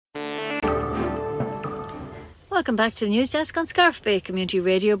Welcome back to the News Desk on Scarf Bay Community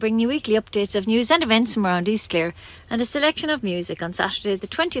Radio, bringing you weekly updates of news and events from around East Clare and a selection of music on Saturday the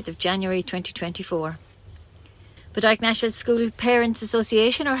 20th of January 2024. Bodyke National School Parents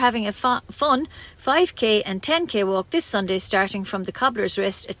Association are having a fun 5k and 10k walk this Sunday starting from the Cobbler's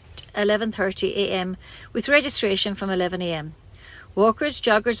Rest at 11:30am with registration from 11am. Walkers,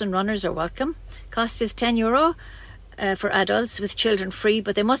 joggers and runners are welcome. Cost is €10 for adults, with children free,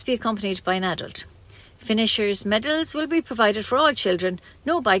 but they must be accompanied by an adult. Finishers' medals will be provided for all children.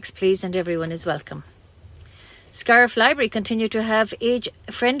 No bikes please, and everyone is welcome. Scariff Library continue to have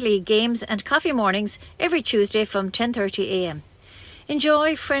age-friendly games and coffee mornings every Tuesday from 10:30am.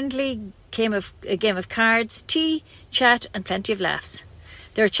 Enjoy friendly game of cards, tea, chat and plenty of laughs.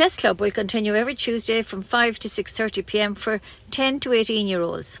 Their chess club will continue every Tuesday from 5 to 6:30pm for 10 to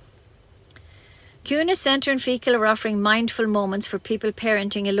 18-year-olds. Cuna Centre and Fecal are offering mindful moments for people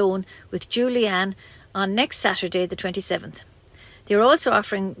parenting alone with Julianne on next Saturday the 27th. They are also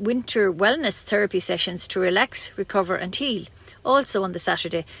offering winter wellness therapy sessions to relax, recover and heal, also on the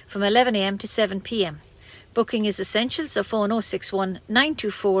Saturday from 11am to 7pm. Booking is essential, so phone 061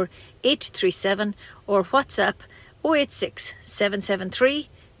 924 837 or WhatsApp 086 773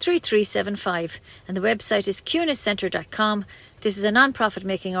 3375, and the website is cunacentre.com. This is a non-profit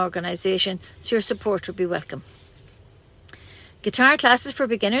making organisation, so your support would be welcome. Guitar classes for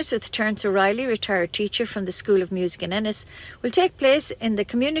beginners with Terence O'Reilly, retired teacher from the School of Music in Ennis, will take place in the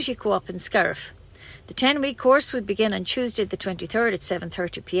Community Co-op in Scariff. The 10-week course will begin on Tuesday the 23rd at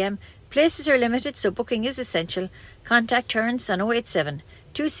 7:30pm. Places are limited, so booking is essential. Contact Terence on 087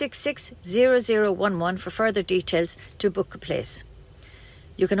 266 0011 for further details to book a place.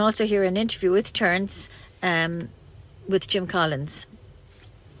 You can also hear an interview with Terence with Jim Collins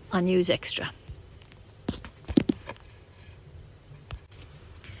on News Extra.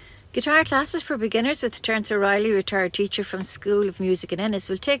 Guitar classes for beginners with Terence O'Reilly, retired teacher from School of Music in Ennis,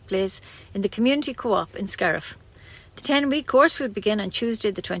 will take place in the Community Co-op in Scariff. The 10-week course will begin on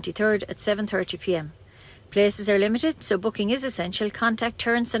Tuesday the 23rd at 7:30pm. Places are limited, so booking is essential. Contact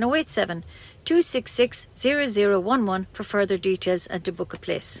Terence on 087 266 0011 for further details and to book a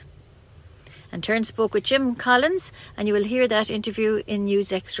place. And Terence spoke with Jim Collins, and you will hear that interview in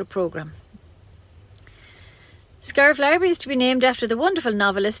News Extra programme. Scariff Library is to be named after the wonderful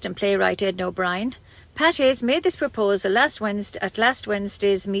novelist and playwright Edna O'Brien. Pat Hayes made this proposal last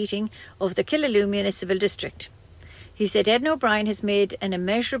Wednesday's meeting of the Killaloe Municipal District. He said Edna O'Brien has made an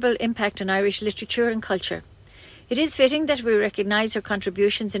immeasurable impact on Irish literature and culture. It is fitting that we recognise her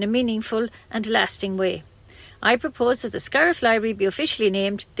contributions in a meaningful and lasting way. I propose that the Scariff Library be officially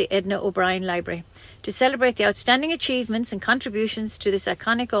named the Edna O'Brien Library to celebrate the outstanding achievements and contributions to this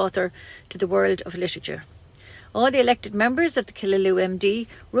iconic author to the world of literature. All the elected members of the Killaloe MD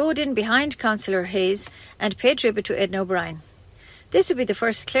rode in behind Councillor Hayes and paid tribute to Edna O'Brien. This would be the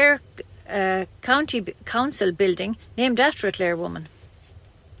first Clare County Council building named after a Clare woman.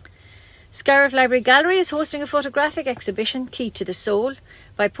 Scariff Library Gallery is hosting a photographic exhibition, Key to the Soul,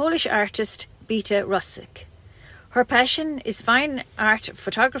 by Polish artist Bita Rosik. Her passion is fine art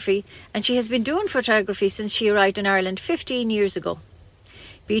photography, and she has been doing photography since she arrived in Ireland 15 years ago.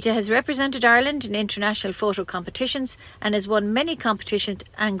 Bita has represented Ireland in international photo competitions and has won many competitions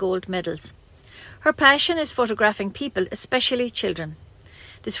and gold medals. Her passion is photographing people, especially children.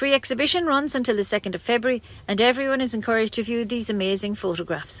 This free exhibition runs until the 2nd of February, and everyone is encouraged to view these amazing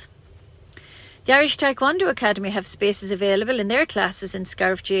photographs. The Irish Taekwondo Academy have spaces available in their classes in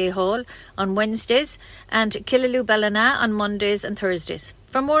Scariff GA Hall on Wednesdays and Killaloe Ballina on Mondays and Thursdays.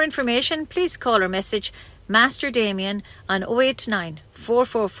 For more information, please call or message Master Damien on 089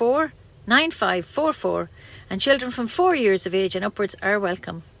 444 9544, and children from 4 years of age and upwards are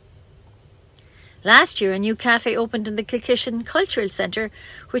welcome. Last year, a new cafe opened in the Kilkishen Cultural Centre,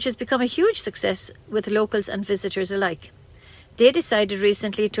 which has become a huge success with locals and visitors alike. They decided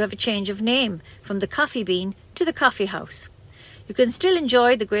recently to have a change of name from the Coffee Bean to the Coffee House. You can still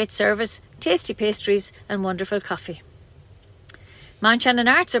enjoy the great service, tasty pastries and wonderful coffee. Mount Shannon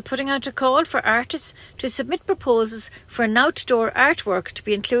Arts are putting out a call for artists to submit proposals for an outdoor artwork to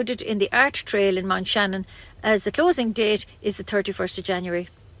be included in the art trail in Mount Shannon, as the closing date is the 31st of January.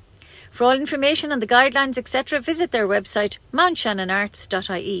 For all information on the guidelines, etc., visit their website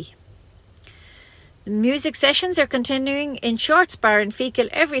mountshannonarts.ie. The music sessions are continuing in Shorts Bar in Fecal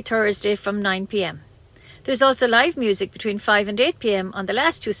every Thursday from 9pm. There's also live music between 5 and 8pm on the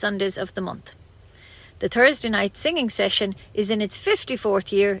last 2 Sundays of the month. The Thursday night singing session is in its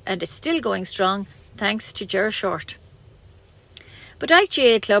 54th year and is still going strong, thanks to Ger Short. Bodyke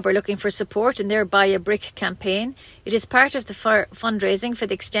GA Club are looking for support in their Buy a Brick campaign. It is part of the fundraising for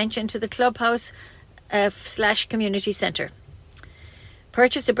the extension to the clubhouse /community centre.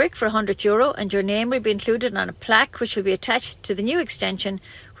 Purchase a brick for €100 and your name will be included on a plaque which will be attached to the new extension,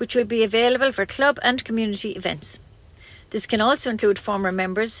 which will be available for club and community events. This can also include former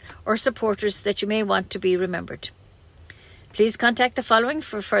members or supporters that you may want to be remembered. Please contact the following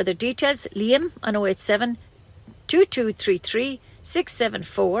for further details: Liam on 087 2233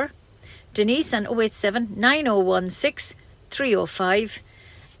 674, Denise on 087 9016 305,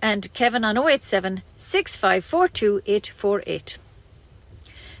 and Kevin on 087 6542 848.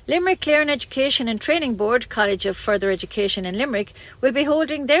 Limerick Clare Education and Training Board, College of Further Education in Limerick, will be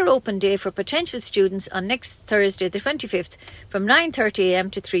holding their open day for potential students on next Thursday the 25th from 9:30am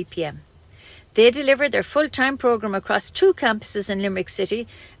to 3pm. They deliver their full-time programme across 2 campuses in Limerick City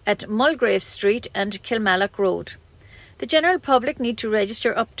at Mulgrave Street and Kilmallock Road. The general public need to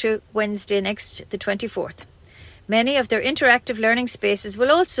register up to Wednesday next the 24th. Many of their interactive learning spaces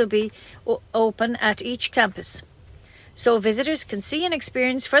will also be open at each campus, so visitors can see and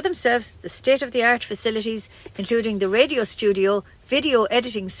experience for themselves the state-of-the-art facilities, including the radio studio, video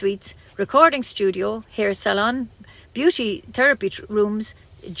editing suites, recording studio, hair salon, beauty therapy rooms,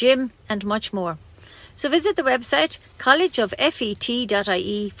 gym and much more. So visit the website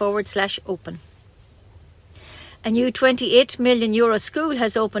collegeofet.ie/open. A new €28 million school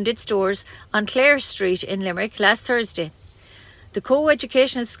has opened its doors on Clare Street in Limerick last Thursday. The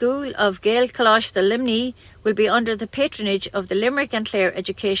co-educational school of Gael Colosh the Limni will be under the patronage of the Limerick and Clare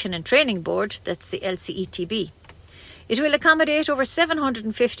Education and Training Board, that's the LCETB. It will accommodate over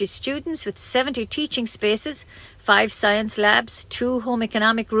 750 students with 70 teaching spaces, 5 science labs, 2 home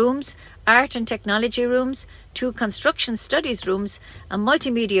economic rooms, art and technology rooms, 2 construction studies rooms, a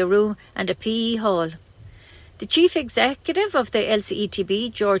multimedia room and a PE hall. The chief executive of the LCETB,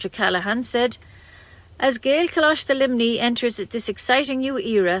 George O'Callaghan, said, "As Gael Colosh the Limni enters this exciting new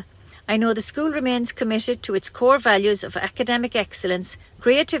era, I know the school remains committed to its core values of academic excellence,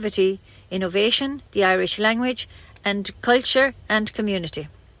 creativity, innovation, the Irish language, and culture and community."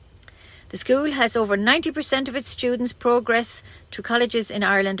 The school has over 90% of its students progress to colleges in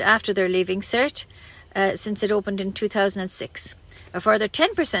Ireland after their leaving cert since it opened in 2006. A further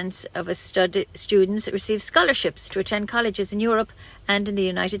 10% of its students receive scholarships to attend colleges in Europe and in the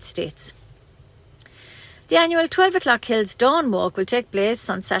United States. The annual 12 o'clock Hills Dawn Walk will take place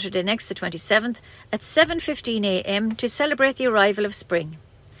on Saturday next the 27th at 7:15am to celebrate the arrival of spring.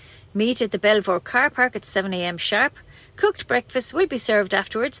 Meet at the Belvoir car park at 7am sharp. Cooked breakfast will be served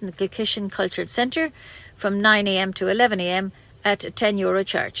afterwards in the Kilkishen Cultural Centre from 9am to 11am at a €10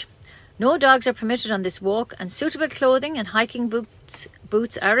 charge. No dogs are permitted on this walk and suitable clothing and hiking boots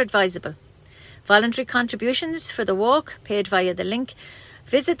are advisable. Voluntary contributions for the walk paid via the link.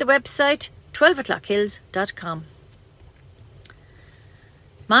 Visit the website 12o'clockhills.com.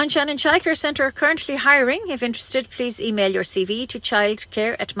 Mount Shannon Childcare Centre are currently hiring. If interested, please email your CV to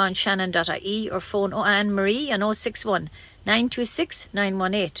childcare@mountshannon.ie or phone Anne Marie on 061 926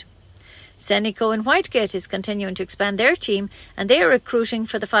 918. Senico in Whitegate is continuing to expand their team and they are recruiting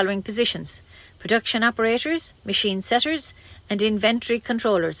for the following positions: production operators, machine setters and inventory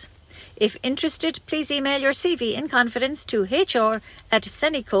controllers. If interested, please email your CV in confidence to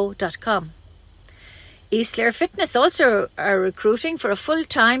hr@senico.com. East Clare Fitness also are recruiting for a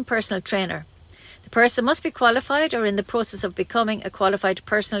full-time personal trainer. The person must be qualified or in the process of becoming a qualified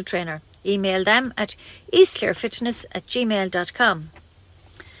personal trainer. Email them at eastclarefitness@gmail.com.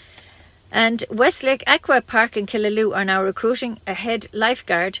 And Westlake Aqua Park in Killaloe are now recruiting a head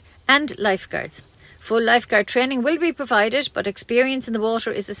lifeguard and lifeguards. Full lifeguard training will be provided, but experience in the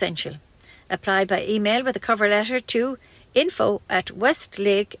water is essential. Apply by email with a cover letter to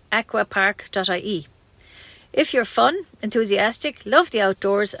info@westlakeaquapark.ie. If you're fun, enthusiastic, love the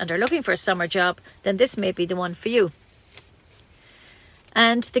outdoors and are looking for a summer job, then this may be the one for you.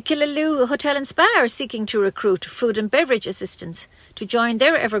 And the Killaloe Hotel and Spa are seeking to recruit food and beverage assistants to join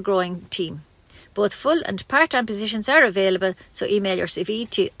their ever-growing team. Both full and part-time positions are available, so email your CV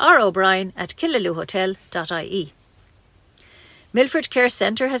to robrien@killaloehotel.ie. Milford Care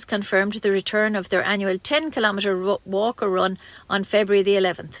Centre has confirmed the return of their annual 10-kilometre walk or run on February the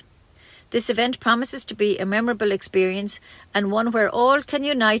 11th. This event promises to be a memorable experience and one where all can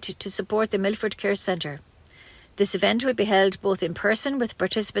unite to support the Milford Care Centre. This event will be held both in person, with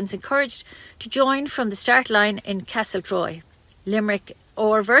participants encouraged to join from the start line in Castletroy, Limerick,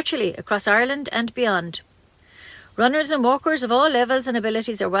 or virtually across Ireland and beyond. Runners and walkers of all levels and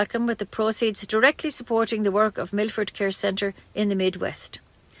abilities are welcome, with the proceeds directly supporting the work of Milford Care Centre in the Midwest.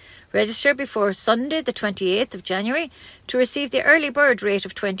 Register before Sunday the 28th of January to receive the early bird rate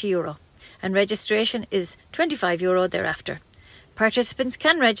of €20, and registration is €25 thereafter. Participants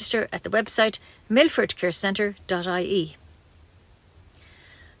can register at the website milfordcarecentre.ie.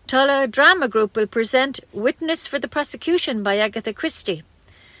 Tulla Drama Group will present Witness for the Prosecution by Agatha Christie.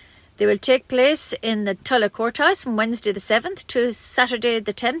 They will take place in the Tulla Courthouse from Wednesday the 7th to Saturday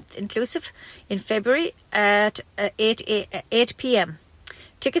the 10th inclusive in February at 8 p.m.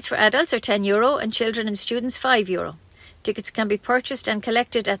 Tickets for adults are €10 and children and students €5. Tickets can be purchased and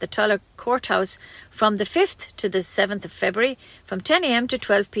collected at the Tulla Courthouse from the 5th to the 7th of February from 10 a.m. to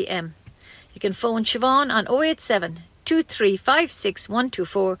 12 p.m. You can phone Siobhan on 087 2356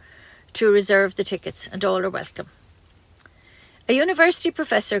 124 to reserve the tickets, and all are welcome. A university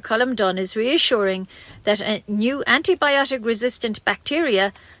professor, Colm Dunn, is reassuring that a new antibiotic-resistant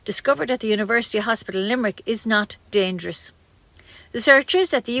bacteria discovered at the University Hospital in Limerick is not dangerous.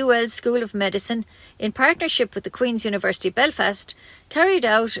 Researchers at the UL School of Medicine, in partnership with the Queen's University Belfast, carried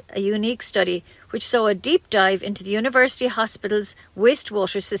out a unique study which saw a deep dive into the University Hospital's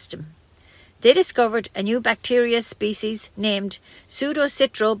wastewater system. They discovered a new bacteria species named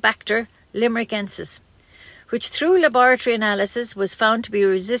Pseudocitrobacter limericensis, which through laboratory analysis was found to be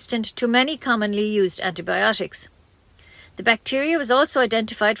resistant to many commonly used antibiotics. The bacteria was also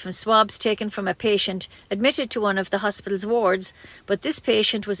identified from swabs taken from a patient admitted to one of the hospital's wards, but this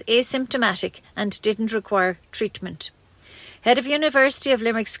patient was asymptomatic and didn't require treatment. Head of University of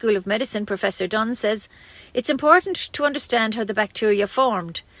Limerick School of Medicine, Professor Dunn, says, "It's important to understand how the bacteria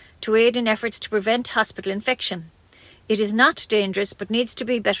formed, to aid in efforts to prevent hospital infection. It is not dangerous but needs to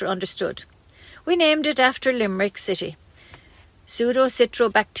be better understood. We named it after Limerick City,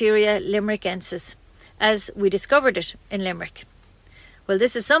 Pseudocitrobacteria limericensis, as we discovered it in Limerick." Well,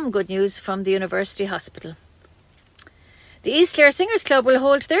 this is some good news from the University Hospital. The East Clare Singers Club will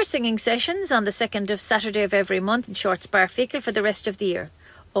hold their singing sessions on the 2nd Saturday of every month in Shorts Bar Feakle for the rest of the year.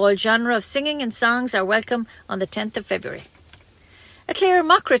 All genre of singing and songs are welcome on the 10th of February. A Clare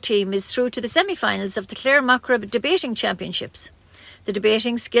Macra team is through to the semi-finals of the Clare Macra Debating Championships. The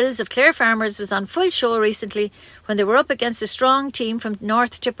debating skills of Clare farmers was on full show recently when they were up against a strong team from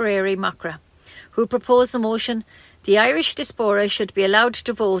North Tipperary Macra, who proposed the motion the Irish diaspora should be allowed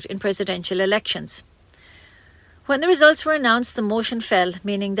to vote in presidential elections. When the results were announced, the motion fell,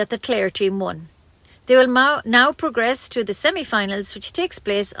 meaning that the Clare team won. They will now progress to the semi-finals, which takes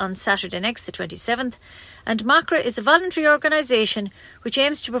place on Saturday next, the 27th, and Macra is a voluntary organisation which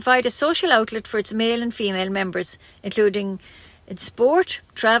aims to provide a social outlet for its male and female members, including in sport,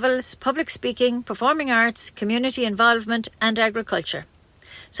 travels, public speaking, performing arts, community involvement and agriculture.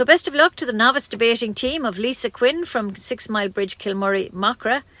 So best of luck to the novice debating team of Lisa Quinn from 6 Mile Bridge, Kilmurray,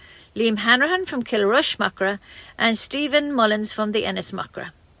 Macra, Liam Hanrahan from Kilrush, Macra, and Stephen Mullins from the Ennis,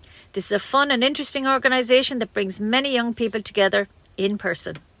 Macra. This is a fun and interesting organisation that brings many young people together in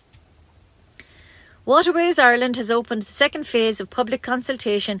person. Waterways Ireland has opened the second phase of public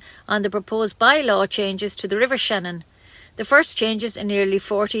consultation on the proposed bylaw changes to the River Shannon, the first changes in nearly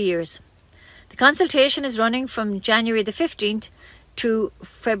 40 years. The consultation is running from January the 15th to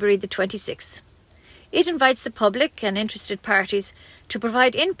February the 26th. It invites the public and interested parties to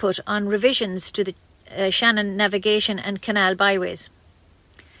provide input on revisions to the Shannon navigation and canal byways.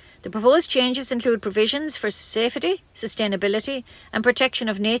 The proposed changes include provisions for safety, sustainability and protection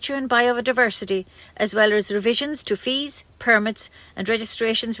of nature and biodiversity, as well as revisions to fees, permits and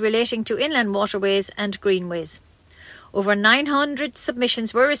registrations relating to inland waterways and greenways. Over 900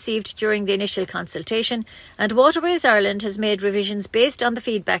 submissions were received during the initial consultation, and Waterways Ireland has made revisions based on the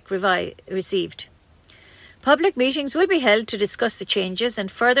feedback received. Public meetings will be held to discuss the changes,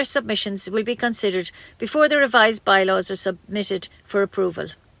 and further submissions will be considered before the revised bylaws are submitted for approval.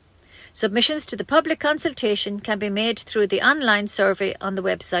 Submissions to the public consultation can be made through the online survey on the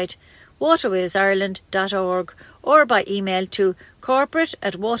website waterwaysireland.org or by email to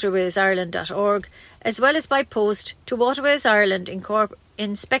corporate@waterwaysireland.org, as well as by post to Waterways Ireland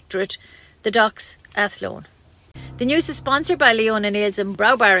Inspectorate, the Docks, Athlone. The news is sponsored by Leona Nails and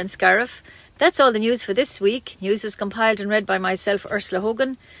Brow Bar in Scariff. That's all the news for this week. News was compiled and read by myself, Ursula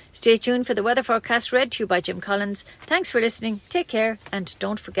Hogan. Stay tuned for the weather forecast read to you by Jim Collins. Thanks for listening, take care and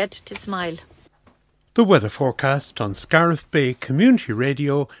don't forget to smile. The weather forecast on Scariff Bay Community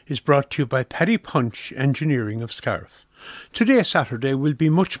Radio is brought to you by Paddy Punch Engineering of Scariff. Today, Saturday, will be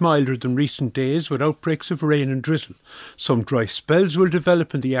much milder than recent days with outbreaks of rain and drizzle. Some dry spells will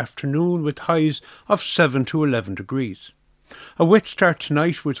develop in the afternoon with highs of 7 to 11 degrees. A wet start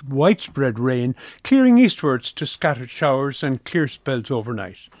tonight with widespread rain clearing eastwards to scattered showers and clear spells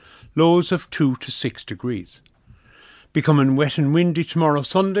overnight. Lows of 2 to 6 degrees. Becoming wet and windy tomorrow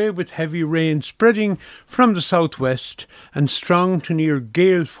Sunday, with heavy rain spreading from the southwest and strong to near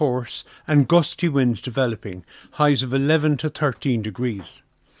gale force and gusty winds developing, highs of 11 to 13 degrees.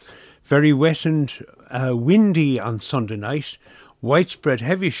 Very wet and windy on Sunday night. Widespread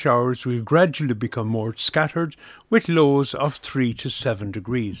heavy showers will gradually become more scattered, with lows of 3 to 7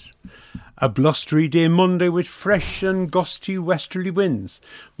 degrees. A blustery day Monday with fresh and gusty westerly winds,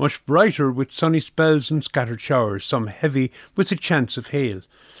 much brighter with sunny spells and scattered showers, some heavy with a chance of hail.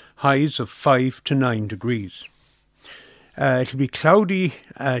 Highs of 5 to 9 degrees. It'll be cloudy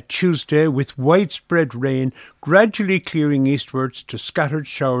Tuesday with widespread rain gradually clearing eastwards to scattered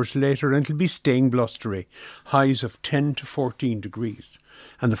showers later, and it'll be staying blustery. Highs of 10 to 14 degrees.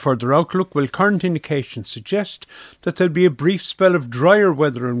 And the further outlook, well, current indications suggest that there'll be a brief spell of drier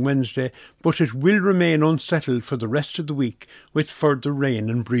weather on Wednesday, but it will remain unsettled for the rest of the week with further rain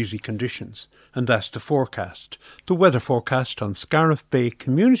and breezy conditions. And that's the forecast. The weather forecast on Scariff Bay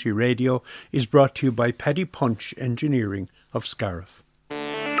Community Radio is brought to you by Paddy Punch Engineering of Scariff.